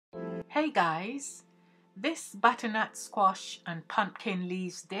Hey guys, this butternut squash and pumpkin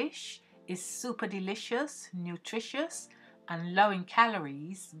leaves dish is super delicious, nutritious and low in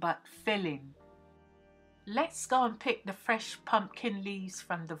calories but filling. Let's go and pick the fresh pumpkin leaves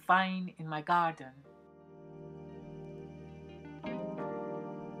from the vine in my garden.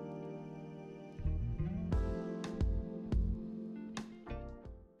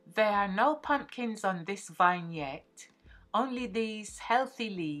 There are no pumpkins on this vine yet, only these healthy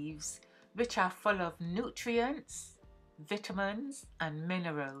leaves which are full of nutrients, vitamins and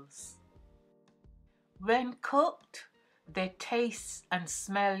minerals. When cooked, they taste and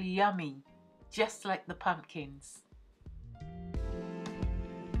smell yummy, just like the pumpkins.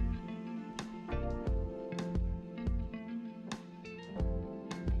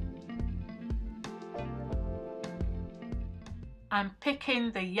 I'm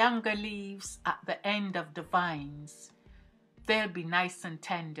picking the younger leaves at the end of the vines. They'll be nice and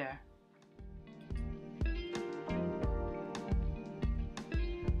tender.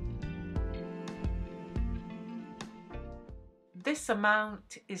 This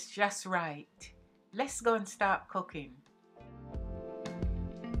amount is just right. Let's go and start cooking.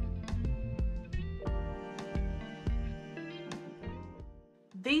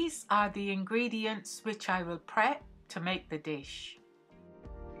 These are the ingredients which I will prep to make the dish.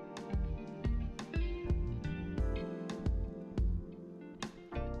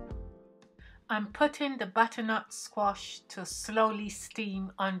 I'm putting the butternut squash to slowly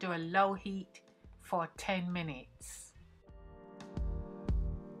steam under a low heat for 10 minutes.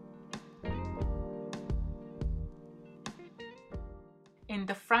 In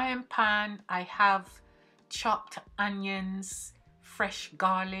the frying pan, I have chopped onions, fresh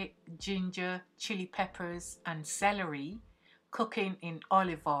garlic, ginger, chili peppers and celery cooking in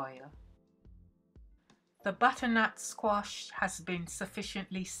olive oil. The butternut squash has been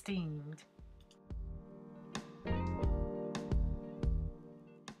sufficiently steamed.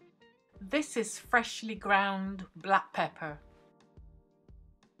 This is freshly ground black pepper.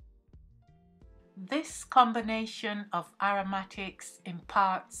 This combination of aromatics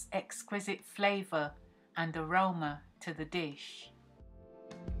imparts exquisite flavour and aroma to the dish.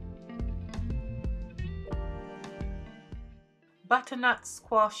 Butternut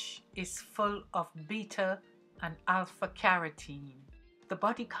squash is full of beta and alpha carotene. The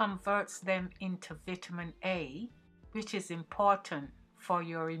body converts them into vitamin A, which is important for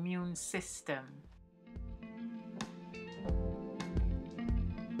your immune system.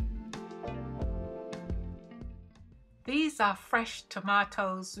 These are fresh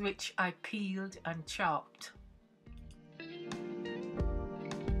tomatoes which I peeled and chopped.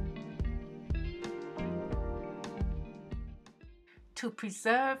 To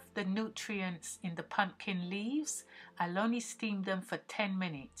preserve the nutrients in the pumpkin leaves, I'll only steam them for 10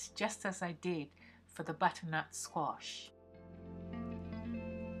 minutes, just as I did for the butternut squash.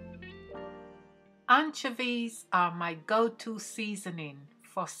 Anchovies are my go-to seasoning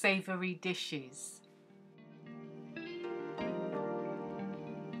for savoury dishes.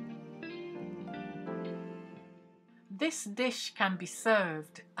 This dish can be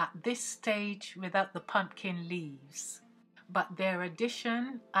served at this stage without the pumpkin leaves, but their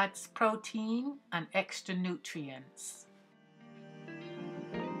addition adds protein and extra nutrients.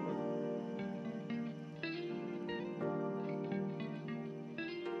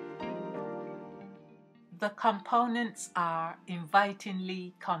 The components are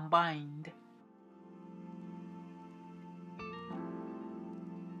invitingly combined.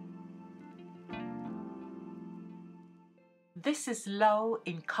 This is low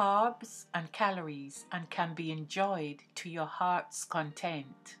in carbs and calories and can be enjoyed to your heart's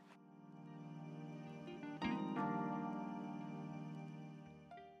content.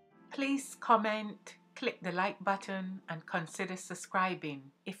 Please comment, click the like button and consider subscribing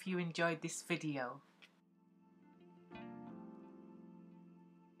if you enjoyed this video.